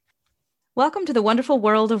Welcome to the wonderful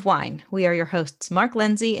world of wine. We are your hosts, Mark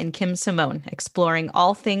Lindsay and Kim Simone, exploring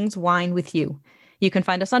all things wine with you. You can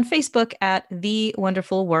find us on Facebook at The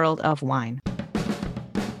Wonderful World of Wine.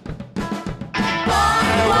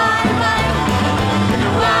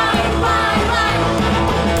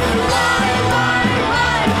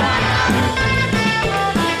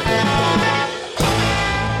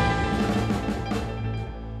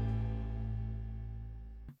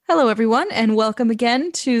 Hello, everyone, and welcome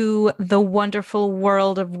again to The Wonderful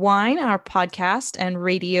World of Wine, our podcast and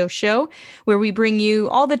radio show, where we bring you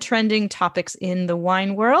all the trending topics in the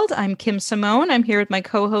wine world. I'm Kim Simone. I'm here with my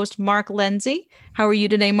co-host, Mark Lindsay. How are you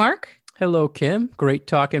today, Mark? Hello, Kim. Great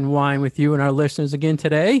talking wine with you and our listeners again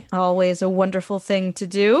today. Always a wonderful thing to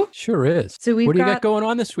do. Sure is. So what do you got going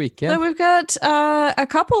on this week, Kim? So we've got a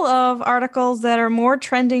couple of articles that are more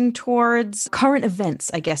trending towards current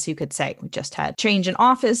events, I guess you could say. We just had change in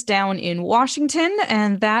office down in Washington,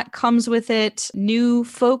 and that comes with it new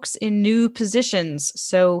folks in new positions.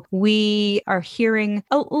 So we are hearing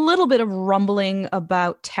a little bit of rumbling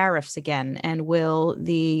about tariffs again, and will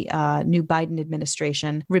the new Biden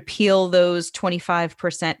administration repeal those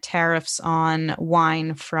 25% tariffs on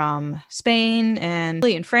wine from Spain and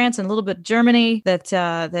in France and a little bit Germany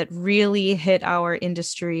that really hit our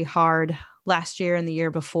industry hard last year and the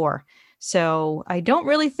year before. So I don't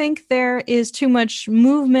really think there is too much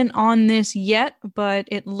movement on this yet, but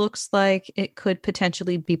it looks like it could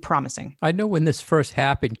potentially be promising. I know when this first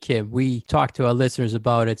happened, Kim, we talked to our listeners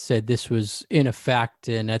about it, said this was in effect.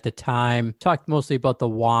 And at the time, talked mostly about the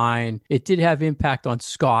wine. It did have impact on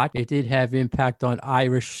Scott. It did have impact on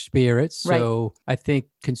Irish spirits. So right. I think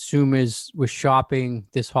consumers were shopping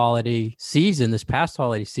this holiday season, this past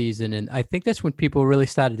holiday season. And I think that's when people really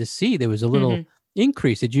started to see there was a little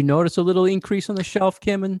increase. Did you notice a little increase on the shelf,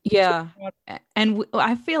 Kim? Yeah. And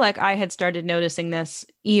I feel like I had started noticing this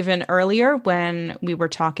even earlier when we were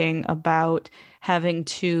talking about having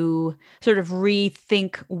to sort of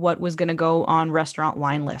rethink what was going to go on restaurant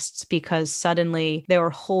wine lists, because suddenly there were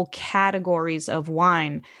whole categories of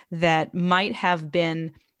wine that might have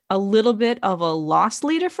been a little bit of a loss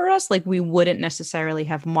leader for us. Like we wouldn't necessarily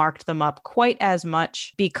have marked them up quite as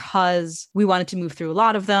much because we wanted to move through a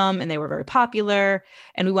lot of them and they were very popular,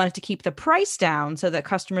 and we wanted to keep the price down so that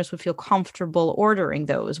customers would feel comfortable ordering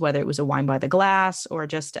those, whether it was a wine by the glass or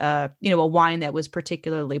just a wine that was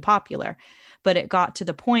particularly popular. But it got to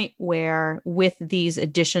the point where with these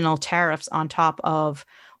additional tariffs on top of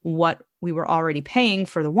what we were already paying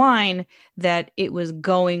for the wine, that it was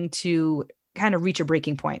going to kind of reach a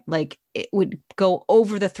breaking point. Like it would go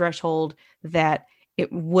over the threshold that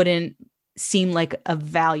it wouldn't seem like a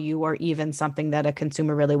value or even something that a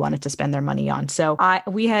consumer really wanted to spend their money on. So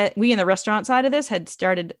we in the restaurant side of this had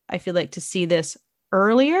started, I feel like, to see this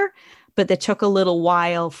earlier, but it took a little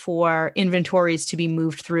while for inventories to be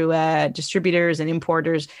moved through distributors and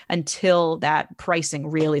importers until that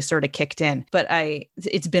pricing really sort of kicked in. But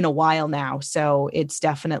it's been a while now, so it's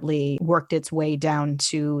definitely worked its way down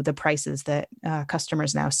to the prices that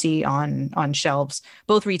customers now see on shelves,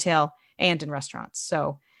 both retail and in restaurants.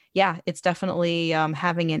 So yeah, it's definitely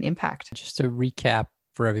having an impact. Just to recap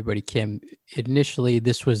for everybody, Kim, initially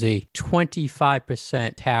this was a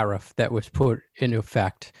 25% tariff that was put into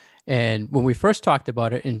effect. And when we first talked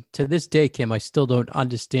about it, and to this day, Kim, I still don't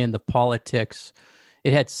understand the politics.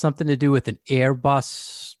 It had something to do with an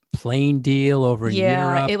Airbus plane deal over in Europe.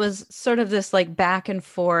 Yeah, it was sort of this like back and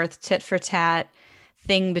forth, tit for tat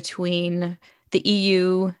thing between the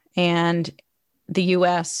EU and the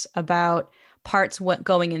US about parts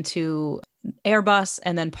going into Airbus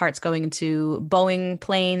and then parts going into Boeing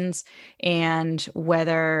planes, and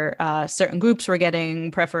whether certain groups were getting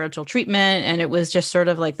preferential treatment. And it was just sort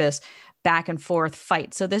of like this back and forth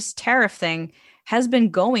fight. So this tariff thing has been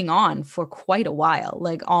going on for quite a while,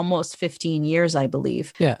 like almost 15 years, I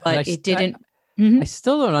believe. Yeah, but it didn't. I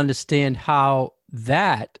still don't understand how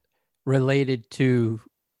that related to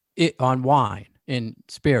it on wine and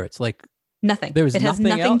spirits. Like, nothing. There was it has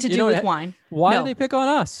nothing to do with wine. Why did they pick on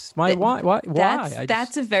us? Why?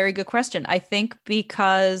 That's a very good question. I think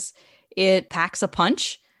because it packs a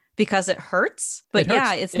punch, because it hurts. But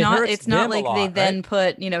it's not like they then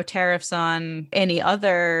put, tariffs on any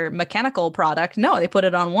other mechanical product. No, they put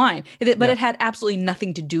it on wine. But it had absolutely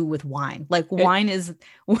nothing to do with wine. Like wine is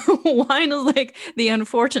like the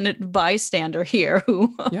unfortunate bystander here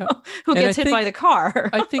who gets hit by the car.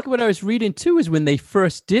 I think what I was reading too is when they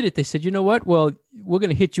first did it, they said, you know what? Well, we're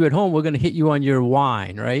going to hit you at home. We're going to hit you on your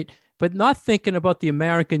wine, right? But not thinking about the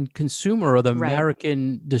American consumer or the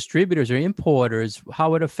American distributors or importers,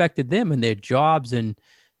 how it affected them and their jobs and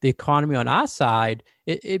the economy on our side,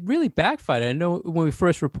 it really backfired. I know when we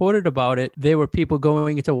first reported about it, there were people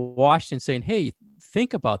going into Washington saying, hey,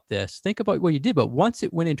 think about this, think about what you did. But once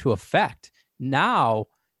it went into effect, now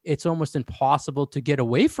it's almost impossible to get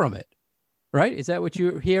away from it. Right? Is that what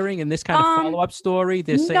you're hearing in this kind of Um, follow-up story?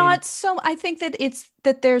 They're saying, Not so. I think that it's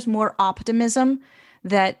that there's more optimism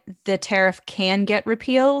that the tariff can get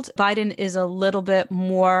repealed. Biden is a little bit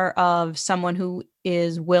more of someone who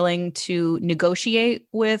is willing to negotiate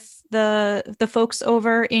with the folks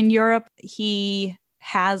over in Europe. He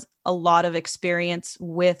has a lot of experience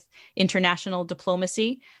with international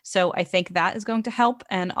diplomacy. So I think that is going to help.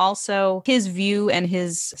 And also his view and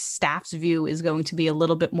his staff's view is going to be a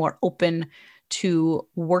little bit more open to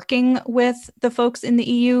working with the folks in the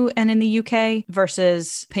EU and in the UK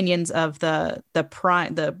versus opinions of the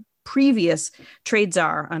previous trade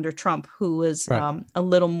czar under Trump, who was right. a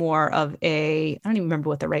little more of I don't even remember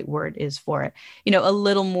what the right word is for it, a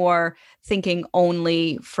little more thinking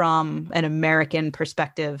only from an American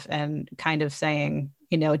perspective and kind of saying,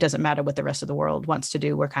 it doesn't matter what the rest of the world wants to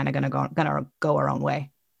do. We're kind of going to go our own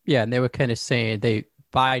way. Yeah. And they were kind of saying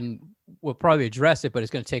Biden will probably address it, but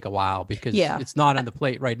it's going to take a while because it's not on the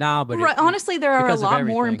plate right now. But honestly, there are a lot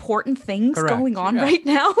more important things going on right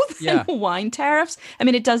now than wine tariffs. I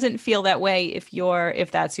mean, it doesn't feel that way if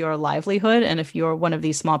that's your livelihood and if you're one of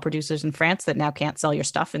these small producers in France that now can't sell your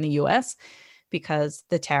stuff in the US because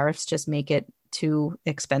the tariffs just make it too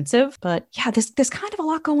expensive. But yeah, there's kind of a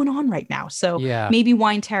lot going on right now. So maybe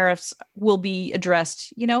wine tariffs will be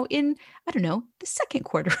addressed, in, I don't know, the second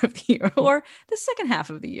quarter of the year or the second half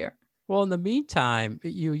of the year. Well, in the meantime,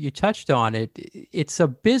 you touched on it. It's a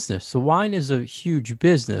business. The wine is a huge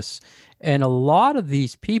business. And a lot of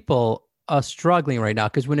these people are struggling right now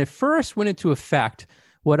because when it first went into effect,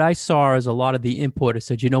 what I saw is a lot of the importers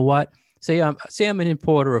said, you know what? Say I'm an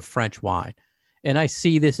importer of French wine and I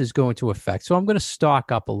see this is going to effect. So I'm going to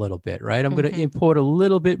stock up a little bit, right? I'm going to import a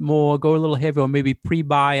little bit more, go a little heavier, or maybe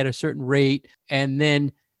pre-buy at a certain rate. And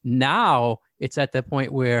then now it's at the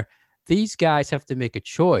point where these guys have to make a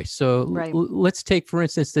choice. So let's take, for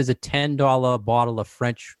instance, there's a $10 bottle of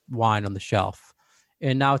French wine on the shelf,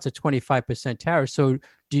 and now it's a 25% tariff. So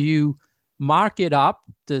do you mark it up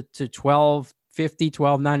to $12.50,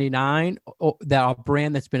 $12.99, that a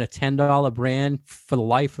brand that's been a $10 brand for the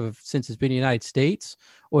life of since it's been in the United States,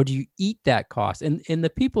 or do you eat that cost? And the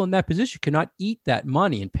people in that position cannot eat that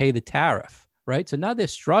money and pay the tariff, right? So now they're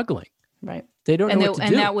struggling. Right. They don't know what to do.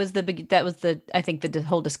 And that was I think the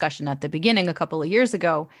whole discussion at the beginning a couple of years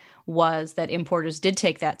ago was that importers did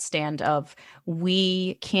take that stand of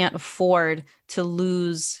we can't afford to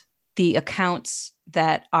lose the accounts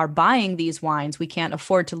that are buying these wines. We can't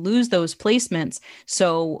afford to lose those placements.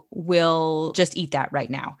 So we'll just eat that right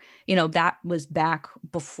now. That was back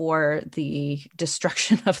before the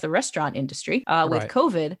destruction of the restaurant industry with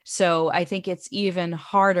COVID. So I think it's even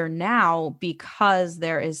harder now because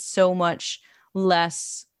there is so much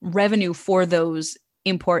less revenue for those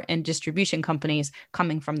import and distribution companies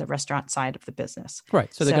coming from the restaurant side of the business.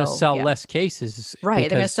 Right. So they're going to sell less cases. Right.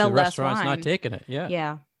 They're going to sell the less restaurant's wine. not taking it. Yeah.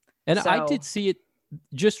 Yeah. And I did see it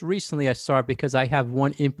just recently. I saw it because I have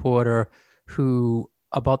one importer who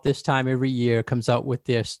about this time every year comes out with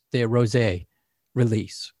their rosé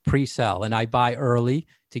release pre-sale, and I buy early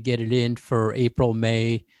to get it in for April,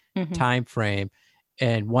 May timeframe.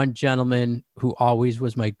 And one gentleman who always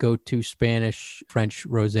was my go-to Spanish French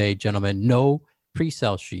rosé gentleman, no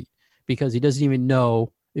pre-sale sheet because he doesn't even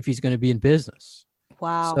know if he's going to be in business.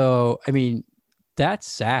 Wow. So I mean, that's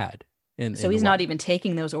sad. So he's not even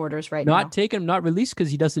taking those orders right now. Not taking them, not released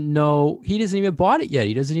because he doesn't know. He doesn't even bought it yet.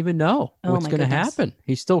 He doesn't even know what's going to happen.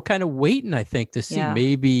 He's still kind of waiting, I think, to see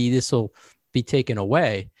maybe this will be taken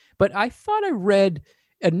away. But I thought I read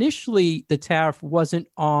initially the tariff wasn't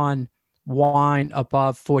on wine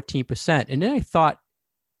above 14%. And then I thought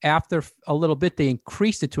after a little bit, they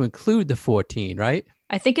increased it to include the 14, right?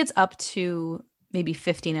 I think it's up to maybe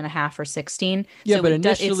 15 and a half or 16. Yeah, so but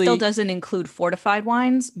it still doesn't include fortified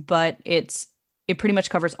wines, but it pretty much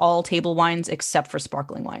covers all table wines except for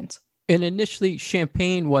sparkling wines. And initially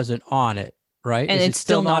champagne wasn't on it, right? And it's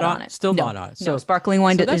still not on it. Still not on it. So sparkling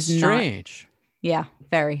wine that's is strange. Yeah,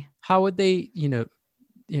 very. How would they,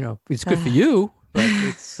 it's good for you, but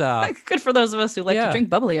it's good for those of us who like to drink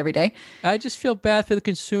bubbly every day. I just feel bad for the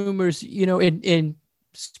consumers, in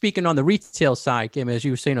speaking on the retail side, Kim, as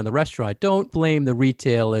you were saying on the restaurant, don't blame the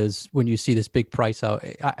retailers when you see this big price out.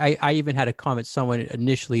 I even had a comment, someone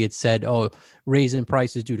initially had said, raising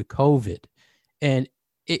prices due to COVID. And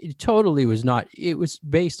it totally was not. It was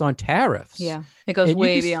based on tariffs. Yeah. It goes And you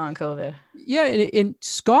way could, beyond COVID. yeah, in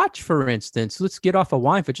Scotch, for instance, let's get off of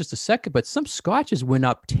wine for just a second, but some Scotches went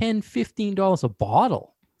up $10, $15 a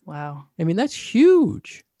bottle. Wow. I mean, that's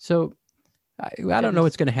huge. So I don't know Goodness.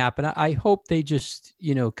 what's going to happen. I hope they just,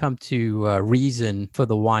 come to reason for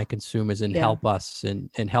the wine consumers and Yeah. help us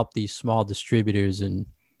and help these small distributors and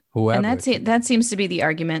And whoever. that seems to be the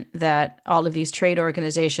argument that all of these trade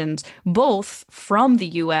organizations, both from the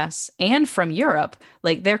US and from Europe,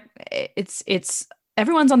 like it's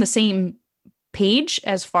everyone's on the same page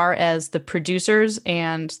as far as the producers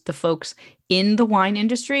and the folks in the wine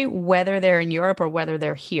industry, whether they're in Europe or whether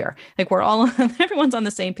they're here. Like we're all everyone's on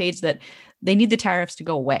the same page that they need the tariffs to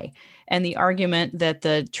go away. And the argument that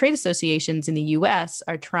the trade associations in the US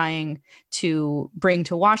are trying to bring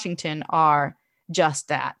to Washington are just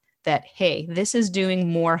that, hey, this is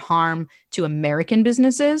doing more harm to American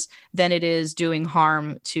businesses than it is doing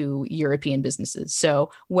harm to European businesses.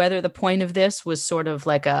 So whether the point of this was sort of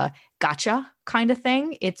like a gotcha kind of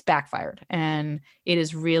thing, it's backfired. And it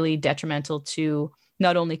is really detrimental to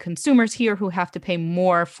not only consumers here who have to pay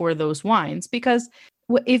more for those wines, because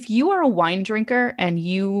if you are a wine drinker and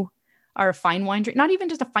you are a fine wine drinker, not even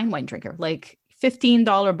just a fine wine drinker, like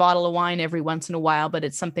 $15 bottle of wine every once in a while, but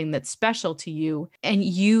it's something that's special to you, and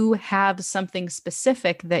you have something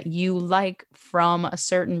specific that you like from a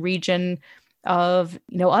certain region of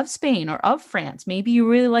Spain or of France. Maybe you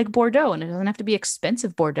really like Bordeaux, and it doesn't have to be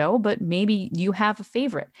expensive Bordeaux, but maybe you have a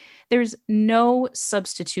favorite. There's no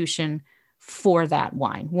substitution for that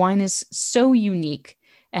wine. Wine is so unique,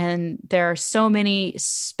 and there are so many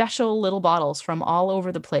special little bottles from all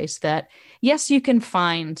over the place that, yes, you can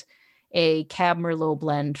find a Cab Merlot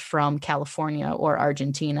blend from California or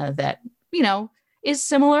Argentina that, is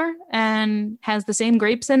similar and has the same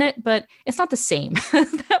grapes in it, but it's not the same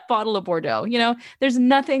as that bottle of Bordeaux. There's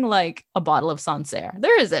nothing like a bottle of Sancerre.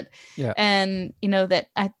 There isn't. Yeah. And, that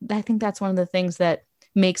I think that's one of the things that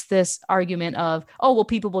makes this argument of, oh, well,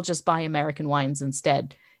 people will just buy American wines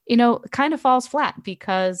instead, kind of falls flat,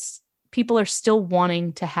 because people are still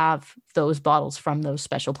wanting to have those bottles from those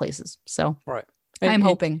special places. So Right. I'm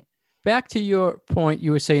hoping. Back to your point,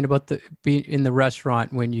 you were saying about being in the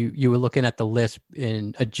restaurant when you were looking at the list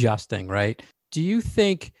and adjusting, right? Do you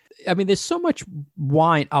think, I mean, there's so much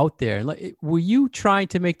wine out there. Like, were you trying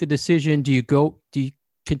to make the decision? Do you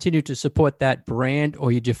continue to support that brand,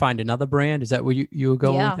 or did you find another brand? Is that where you were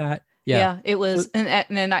going with that? Yeah, it was,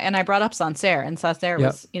 and I brought up Sancerre, and Sancerre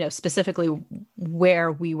was, specifically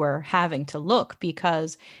where we were having to look,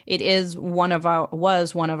 because it is one of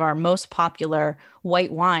our most popular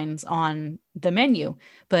white wines on the menu.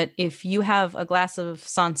 But if you have a glass of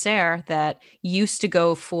Sancerre that used to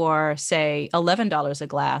go for, say, $11 a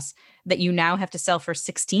glass, that you now have to sell for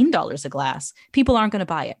 $16 a glass, people aren't going to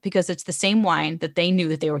buy it, because it's the same wine that they knew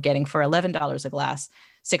that they were getting for $11 a glass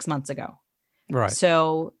 6 months ago. Right.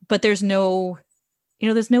 So, but there's no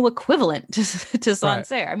equivalent to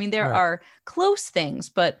Sancerre. Right. I mean, there are close things,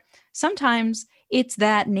 but sometimes it's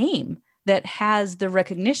that name that has the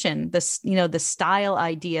recognition, the style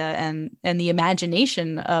idea and the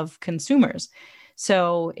imagination of consumers.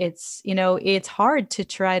 So it's hard to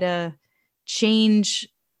try to change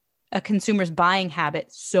a consumer's buying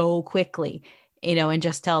habit so quickly, and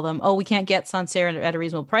just tell them, oh, we can't get Sancerre at a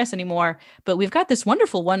reasonable price anymore, but we've got this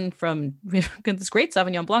wonderful one we've got this great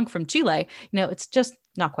Sauvignon Blanc from Chile. It's just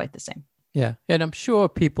not quite the same. Yeah. And I'm sure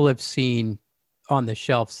people have seen on the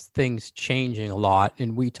shelves things changing a lot.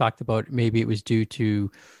 And we talked about maybe it was due to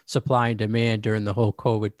supply and demand during the whole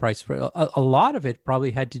COVID price. A lot of it probably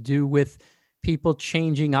had to do with people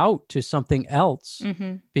changing out to something else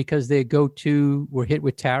because their go-to were hit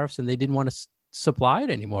with tariffs and they didn't want to supply it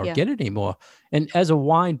anymore, get it anymore. And as a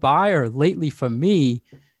wine buyer, lately for me,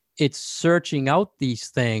 it's searching out these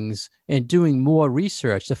things and doing more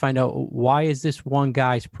research to find out, why is this one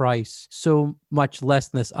guy's price so much less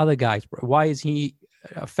than this other guy's? Why is he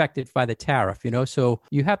affected by the tariff? So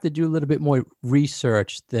you have to do a little bit more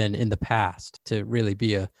research than in the past to really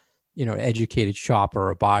be a educated shopper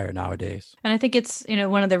or buyer nowadays. And I think it's,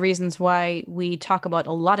 one of the reasons why we talk about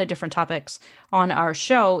a lot of different topics on our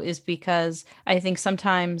show is because I think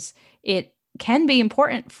sometimes it can be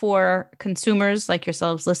important for consumers like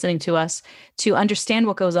yourselves listening to us to understand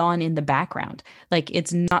what goes on in the background. Like,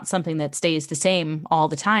 it's not something that stays the same all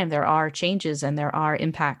the time. There are changes and there are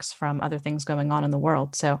impacts from other things going on in the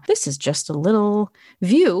world. So this is just a little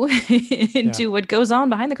view into what goes on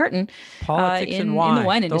behind the curtain. Politics and wine. In the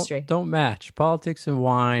wine industry. Don't match. Politics and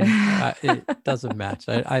wine. It doesn't match.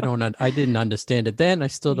 I didn't understand it then. I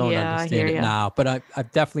still don't understand it now, but I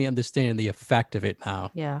definitely understand the effect of it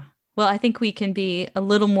now. Yeah. Well, I think we can be a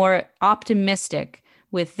little more optimistic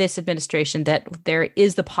with this administration that there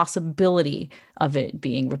is the possibility of it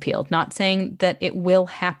being repealed. Not saying that it will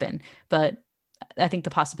happen, but I think the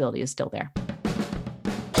possibility is still there.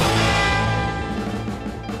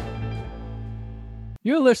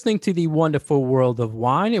 You're listening to The Wonderful World of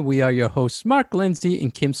Wine, and we are your hosts, Mark Lindsay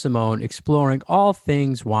and Kim Simone, exploring all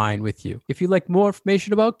things wine with you. If you'd like more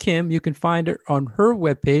information about Kim, you can find her on her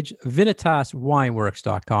webpage,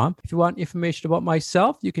 vinitaswineworks.com. If you want information about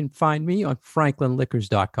myself, you can find me on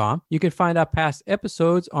franklinliquors.com. You can find our past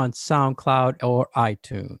episodes on SoundCloud or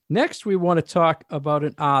iTunes. Next, we want to talk about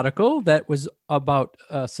an article that was about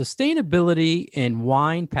sustainability in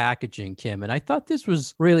wine packaging, Kim. And I thought this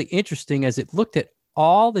was really interesting as it looked at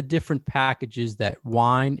all the different packages that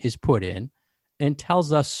wine is put in and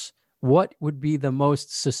tells us what would be the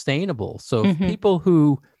most sustainable. So people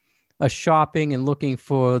who are shopping and looking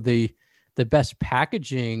for the best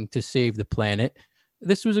packaging to save the planet,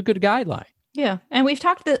 this was a good guideline. Yeah. And we've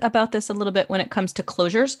talked about this a little bit when it comes to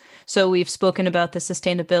closures. So we've spoken about the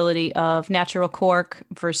sustainability of natural cork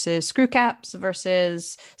versus screw caps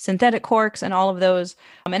versus synthetic corks and all of those.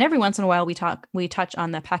 And every once in a while we touch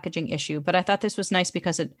on the packaging issue. But I thought this was nice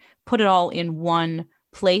because it put it all in one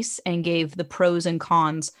place and gave the pros and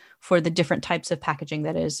cons for the different types of packaging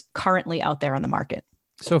that is currently out there on the market.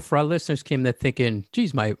 So for our listeners, Kim, they're thinking,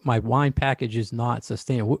 geez, my wine package is not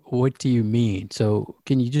sustainable. What do you mean? So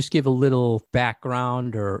can you just give a little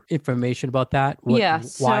background or information about that?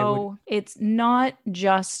 It's not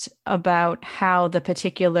just about how the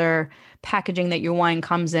particular packaging that your wine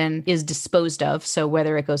comes in is disposed of. So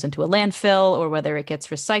whether it goes into a landfill or whether it gets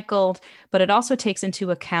recycled, but it also takes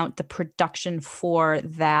into account the production for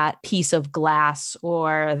that piece of glass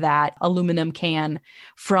or that aluminum can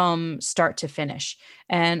from start to finish.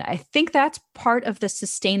 And I think that's part of the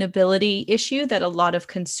sustainability issue that a lot of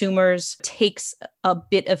consumers takes a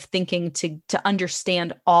bit of thinking to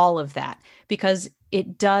understand all of that, because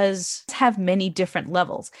it does have many different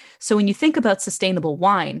levels. So when you think about sustainable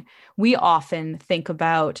wine, we often think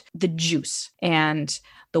about the juice and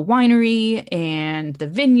the winery and the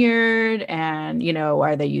vineyard and,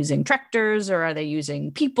 are they using tractors or are they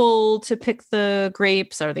using people to pick the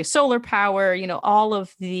grapes? Are they solar power? All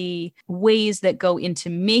of the ways that go into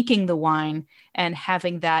making the wine and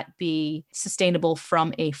having that be sustainable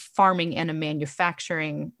from a farming and a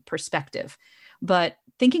manufacturing perspective. But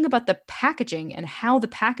thinking about the packaging and how the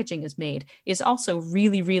packaging is made is also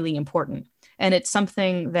really, really important. And it's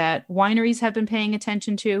something that wineries have been paying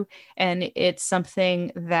attention to. And it's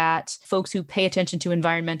something that folks who pay attention to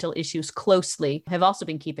environmental issues closely have also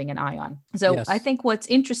been keeping an eye on. So yes. I think what's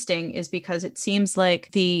interesting is because it seems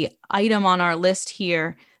like the item on our list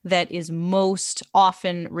here that is most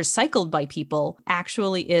often recycled by people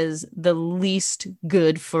actually is the least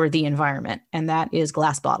good for the environment. And that is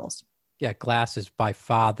glass bottles. Yeah, glass is by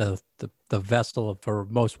far the vessel for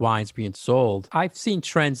most wines being sold. I've seen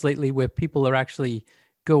trends lately where people are actually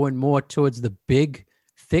going more towards the big,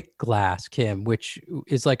 thick glass, Kim, which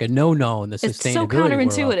is like a no-no in the sustainability It's so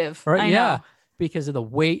counterintuitive. World, right? I Yeah, know. because of the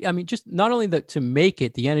weight. I mean, just not only to make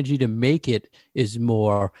it, the energy to make it is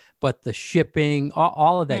more, but the shipping,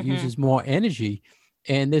 all of that uses more energy.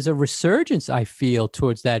 And there's a resurgence, I feel,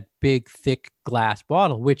 towards that big, thick glass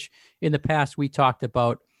bottle, which in the past we talked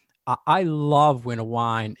about. I love when a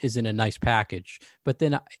wine is in a nice package, but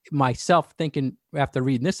then myself thinking after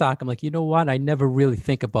reading this article, I'm like, you know what? I never really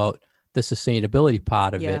think about the sustainability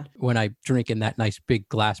part of it when I drink in that nice big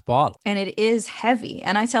glass bottle. And it is heavy.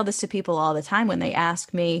 And I tell this to people all the time when they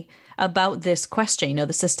ask me about this question, the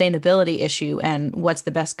sustainability issue and what's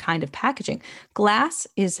the best kind of packaging. Glass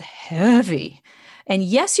is heavy. And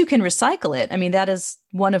yes, you can recycle it. I mean, that is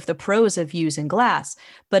one of the pros of using glass,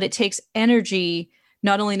 but it takes energy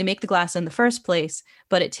not only to make the glass in the first place,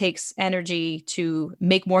 but it takes energy to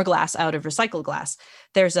make more glass out of recycled glass.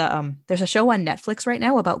 There's a show on Netflix right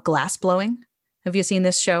now about glass blowing. Have you seen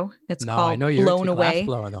this show? It's called Blown Away.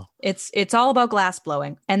 It's all about glass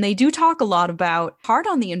blowing. And they do talk a lot about hard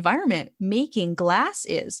on the environment making glass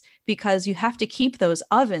is, because you have to keep those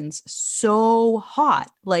ovens so hot,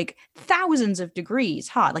 like thousands of degrees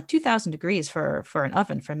hot, like 2000 degrees for an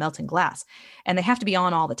oven for melting glass. And they have to be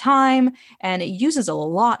on all the time. And it uses a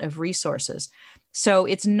lot of resources. So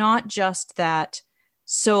it's not just that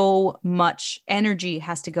so much energy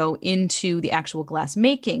has to go into the actual glass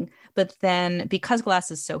making, but then because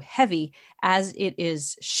glass is so heavy, as it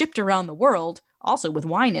is shipped around the world, also with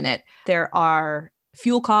wine in it, there are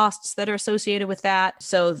fuel costs that are associated with that.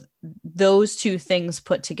 So those two things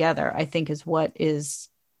put together, I think, is what is,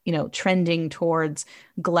 trending towards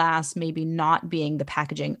glass maybe not being the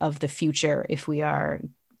packaging of the future if we are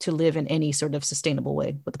to live in any sort of sustainable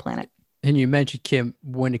way with the planet. And you mentioned, Kim,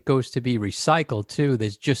 when it goes to be recycled too,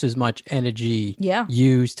 there's just as much energy Yeah.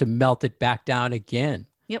 used to melt it back down again.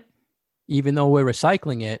 Yep. Even though we're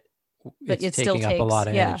recycling it, But it's it still taking up a takes, lot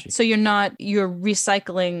of yeah. energy. So you're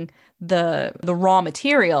recycling the raw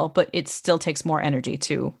material, but it still takes more energy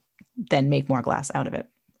to then make more glass out of it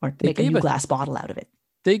or They make a gave new a glass bottle out of it.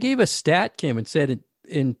 they gave a stat, Kim, and said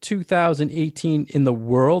in 2018 in the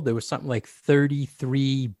world there was something like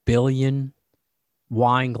 33 billion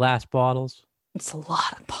wine glass bottles. It's a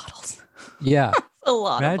lot of bottles. Yeah, A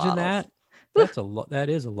lot of imagine bottles. that. That's a lot. That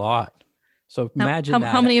is a lot. So How, imagine how,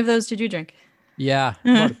 how that. many of those did you drink? Yeah,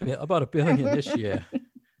 about a billion this year.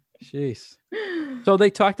 Jeez. So they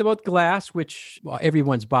talked about glass, which well,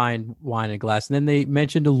 everyone's buying wine in glass, and then they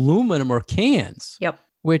mentioned aluminum or cans, Yep.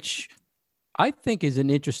 which I think is an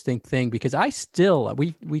interesting thing because I still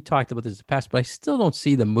we talked about this in the past, but I still don't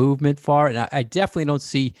see the movement for it, and I definitely don't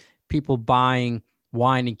see people buying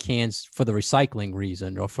wine in cans for the recycling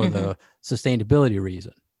reason or for Mm-hmm. the sustainability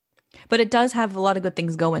reason. But it does have a lot of good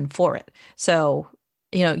things going for it. So,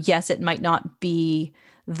 yes, it might not be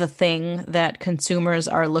the thing that consumers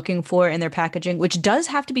are looking for in their packaging, which does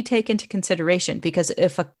have to be taken into consideration because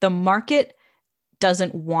if the market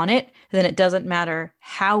doesn't want it, then it doesn't matter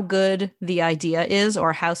how good the idea is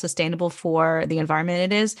or how sustainable for the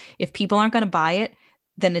environment it is. If people aren't going to buy it,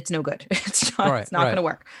 then it's no good. It's not, Right, it's not going right. to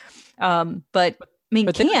work. But I mean,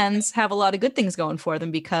 But then cans have a lot of good things going for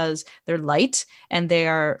them because they're light and they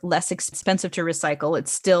are less expensive to recycle. It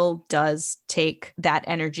still does take that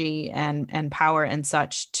energy and power and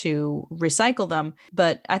such to recycle them.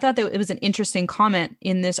 But I thought that it was an interesting comment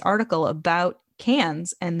in this article about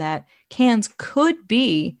cans and that cans could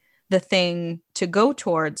be the thing to go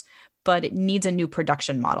towards, but it needs a new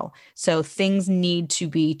production model. So things need to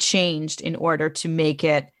be changed in order to make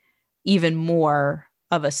it even more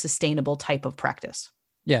of a sustainable type of practice.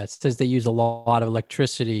 yeah, it says they use a lot of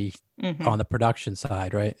electricity Mm-hmm. on the production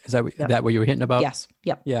side, right? Is Yep. that what you were hitting about? Yes.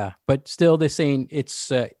 Yep. Yeah, but still they're saying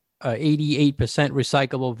it's 88%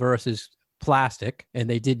 recyclable versus plastic, and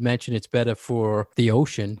they did mention it's better for the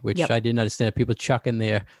ocean, which Yep. I didn't understand. People chucking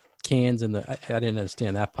their cans in I didn't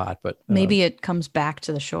understand that part, but Maybe it comes back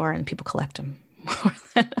to the shore and people collect them.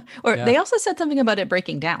 Or yeah, they also said something about it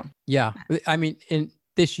breaking down. yeah. I mean, in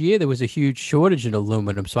this year there was a huge shortage in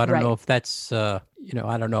aluminum, so I don't know Right. if that's I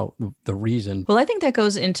don't know the reason. Well, I think that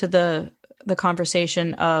goes into the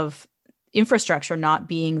conversation of infrastructure not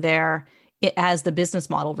being there as the business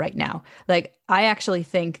model right now. Like I actually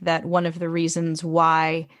think that one of the reasons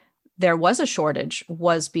why there was a shortage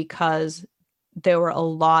was because there were a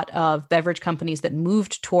lot of beverage companies that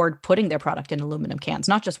moved toward putting their product in aluminum cans,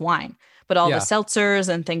 not just wine, but all the Yeah, seltzers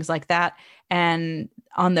and things like that. And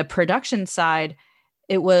on the production side,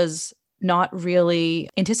 it was not really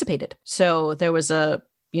anticipated. So there was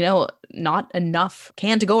not enough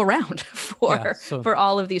can to go around yeah. for So for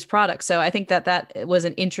all of these products. So I think that was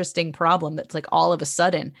an interesting problem that's like all of a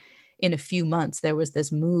sudden in a few months there was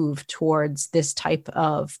this move towards this type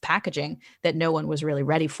of packaging that no one was really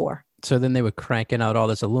ready for. so then they were cranking out all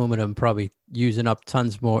this aluminum, probably using up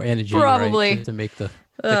tons more energy, right, Probably. to make the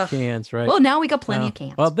Ugh. cans, right? Well, now we got plenty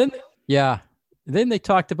Oh, of well, cans. then, yeah. Then they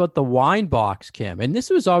talked about the wine box, Kim. And this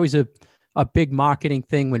was always a big marketing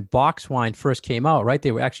thing when box wine first came out, right?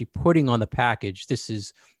 They were actually putting on the package, this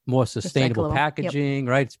is more sustainable Recyclable. Yep. packaging,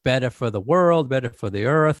 right? It's better for the world, better for the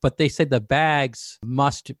earth. But they said the bags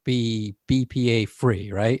must be BPA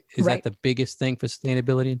free, right? Is that Right. the biggest thing for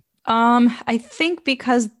sustainability? I think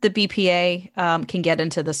because the BPA can get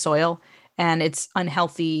into the soil and it's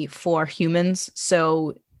unhealthy for humans,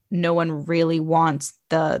 so no one really wants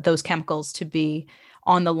those chemicals to be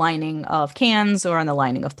on the lining of cans or on the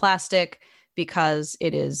lining of plastic because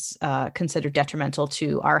it is considered detrimental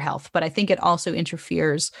to our health. But I think it also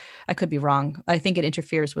interferes. I could be wrong. I think it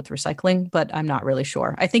interferes with recycling, but I'm not really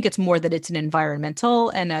sure. I think it's more that it's an environmental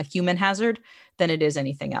and a human hazard than it is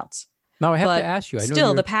anything else. Now I have to But ask you. I know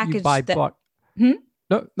still, the you package buy that box. hmm?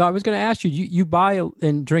 No, I was going to ask you. You buy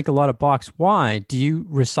and drink a lot of box wine. Do you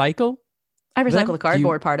recycle I recycle them? the Do you?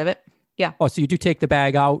 cardboard part of it. Yeah. Oh, so you do take the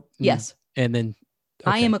bag out Yes. and then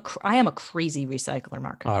I am okay. a crazy recycler,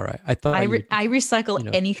 Mark. All right. I thought I recycle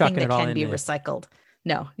anything chucking that it all can in be there. recycled.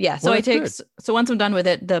 No. Yeah. Well, So I that's take good. so once I'm done with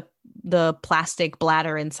it, the plastic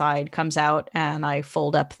bladder inside comes out and I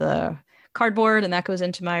fold up the cardboard and that goes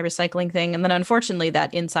into my recycling thing. And then unfortunately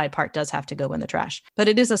that inside part does have to go in the trash. But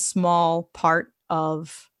it is a small part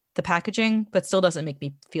of the packaging, but still doesn't make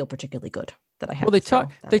me feel particularly good that I have Well, to throw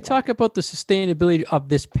that they away. talk about the sustainability of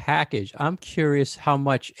this package. I'm curious how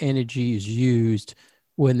much energy is used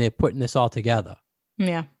when they're putting this all together.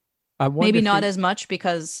 Yeah. I wonder Maybe if not it, as much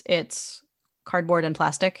because it's cardboard and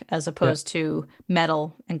plastic as yeah, opposed to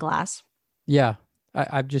metal and glass. yeah.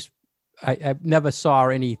 I've just, I never saw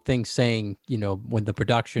anything saying, when the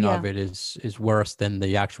production of Yeah. it is worse than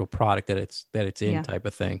the actual product that it's in Yeah. type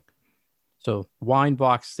of thing. So wine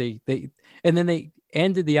box, and then they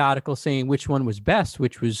ended the article saying which one was best,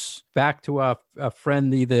 which was back to a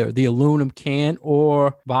friend, either the aluminum can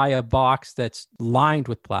or buy a box that's lined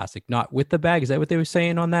with plastic, not with the bag. Is that what they were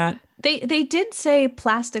saying on that? They did say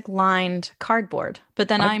plastic lined cardboard, but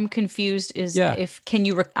then I I'm confused is Yeah, if can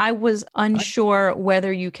you I was I unsure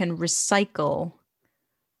whether you can recycle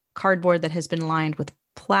cardboard that has been lined with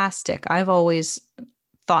plastic. I've always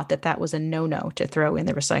thought that that was a no-no to throw in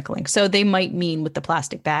the recycling. So they might mean with the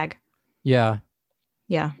plastic bag. yeah,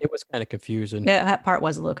 Yeah. it was kind of confusing. Yeah, that part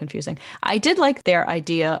was a little confusing. I did like their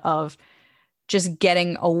idea of just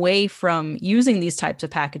getting away from using these types of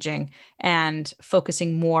packaging and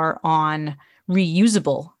focusing more on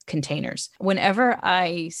reusable containers. Whenever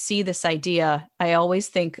I see this idea, I always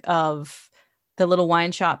think of the little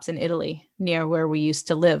wine shops in Italy near where we used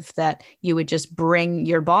to live that you would just bring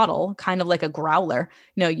your bottle kind of like a growler.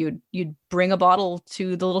 You'd bring a bottle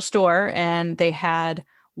to the little store and they had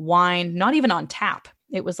wine not even on tap.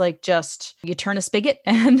 It was like just you turn a spigot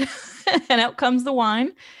and and out comes the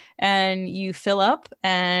wine and you fill up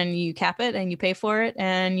and you cap it and you pay for it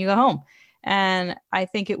and you go home. And I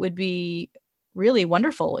think it would be really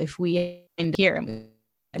wonderful if we in here and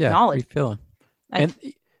Yeah, acknowledge. refilling. I, And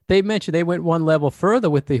they mentioned they went one level further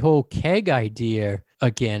with the whole keg idea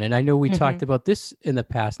again. And I know we talked Mhm. about this in the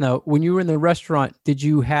past. Now, when you were in the restaurant, did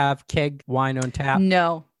you have keg wine on tap?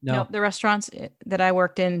 No, no, No. the restaurants that I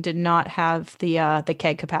worked in did not have the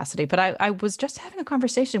keg capacity. But I was just having a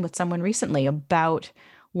conversation with someone recently about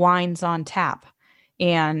wines on tap,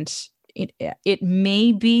 and it it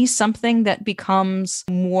may be something that becomes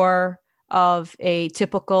more of a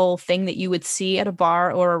typical thing that you would see at a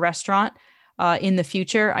bar or a restaurant. In the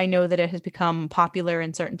future, I know that it has become popular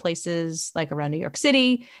in certain places, like around New York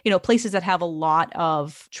City, places that have a lot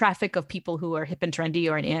of traffic of people who are hip and trendy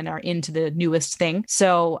or are into the newest thing.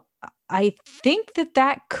 So I think that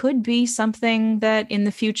that could be something that in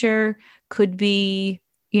the future could be,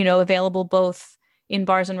 available both in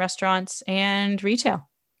bars and restaurants and retail.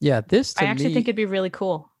 Yeah, this I to actually think me it'd be really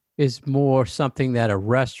cool. is more something that a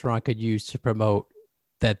restaurant could use to promote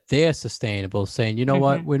that they're sustainable, saying, you know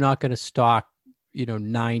what, Hmm. we're not going to stock,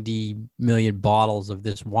 90 million bottles of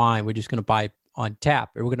this wine. We're just going to buy on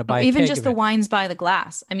tap, or we're going to Or buy a even keg just of the it. wines by the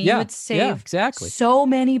glass. I mean, you Yeah, would yeah, save exactly. so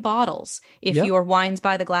many bottles if Yep. your wines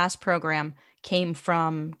by the glass program came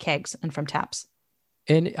from kegs and from taps.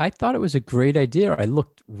 And I thought it was a great idea. I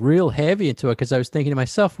looked real heavy into it because I was thinking to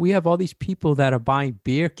myself, we have all these people that are buying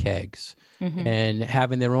beer kegs Hmm. and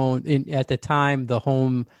having their own. At the time, the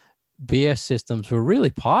home beer systems were really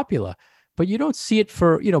popular, but you don't see it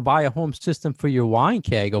for, buy a home system for your wine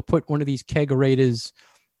keg or put one of these kegerators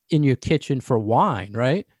in your kitchen for wine,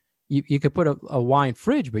 right? You could put a wine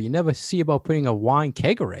fridge, but you never see about putting a wine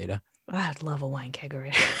kegerator. I'd love a wine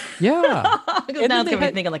kegerator. Yeah. Because And now then it's they gonna be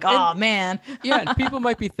had, thinking like, and oh man. yeah, and people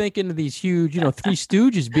might be thinking of these huge, Three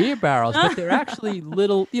Stooges beer barrels, but they're actually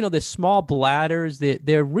little, they're small bladders.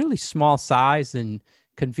 They're really small size and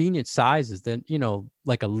convenient sizes. Then,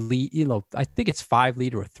 like a liter, I think it's 5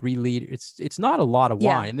 liter or 3 liter. It's not a lot of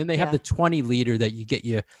Yeah, wine. And then they have yeah. the 20 liter that you get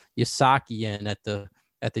your sake in at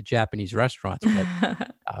the Japanese restaurants.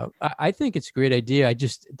 But I think it's a great idea.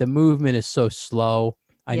 The movement is so slow.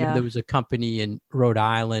 I know Yeah. there was a company in Rhode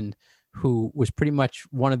Island who was pretty much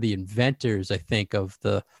one of the inventors, I think, of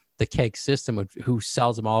the keg system, who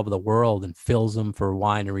sells them all over the world and fills them for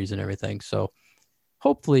wineries and everything. So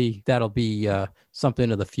hopefully that'll be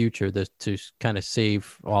something of the future to kind of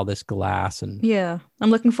save all this glass. And Yeah.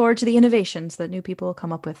 I'm looking forward to the innovations that new people will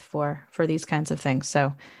come up with for these kinds of things.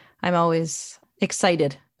 So I'm always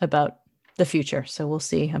excited about the future. So we'll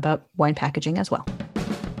see about wine packaging as well.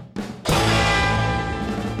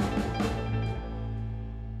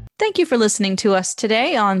 Thank you for listening to us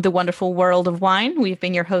today on The Wonderful World of Wine. We've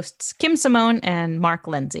been your hosts, Kim Simone and Mark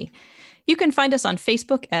Lindsay. You can find us on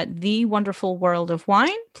Facebook at The Wonderful World of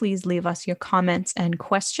Wine. Please leave us your comments and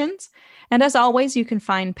questions. And as always, you can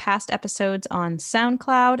find past episodes on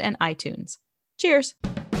SoundCloud and iTunes. Cheers.